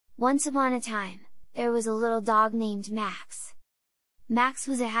Once upon a time, there was a little dog named Max. Max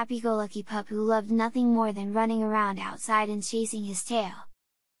was a happy-go-lucky pup who loved nothing more than running around outside and chasing his tail.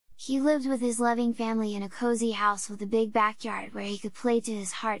 He lived with his loving family in a cozy house with a big backyard where he could play to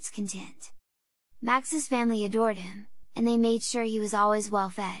his heart's content. Max's family adored him, and they made sure he was always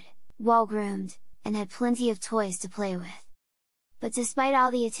well-fed, well-groomed, and had plenty of toys to play with. But despite all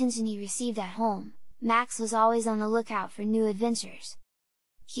the attention he received at home, Max was always on the lookout for new adventures.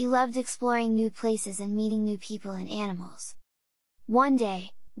 He loved exploring new places and meeting new people and animals. One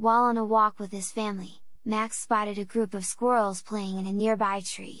day, while on a walk with his family, Max spotted a group of squirrels playing in a nearby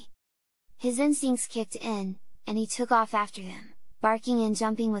tree. His instincts kicked in, and he took off after them, barking and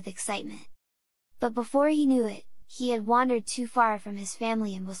jumping with excitement. But before he knew it, he had wandered too far from his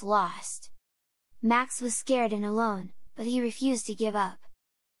family and was lost. Max was scared and alone, but he refused to give up.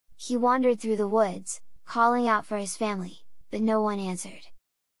 He wandered through the woods, calling out for his family, but no one answered.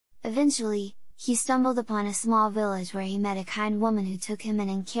 Eventually, he stumbled upon a small village where he met a kind woman who took him in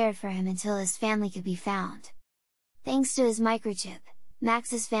and cared for him until his family could be found. Thanks to his microchip,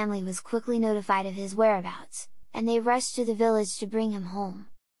 Max's family was quickly notified of his whereabouts, and they rushed to the village to bring him home.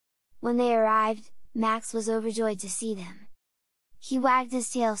 When they arrived, Max was overjoyed to see them. He wagged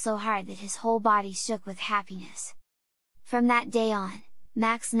his tail so hard that his whole body shook with happiness. From that day on,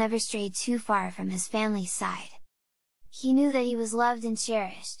 Max never strayed too far from his family's side. He knew that he was loved and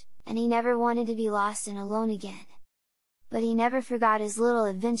cherished, and he never wanted to be lost and alone again. But he never forgot his little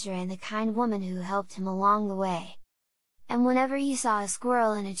adventure and the kind woman who helped him along the way. And whenever he saw a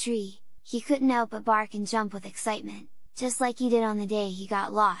squirrel in a tree, he couldn't help but bark and jump with excitement, just like he did on the day he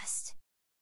got lost.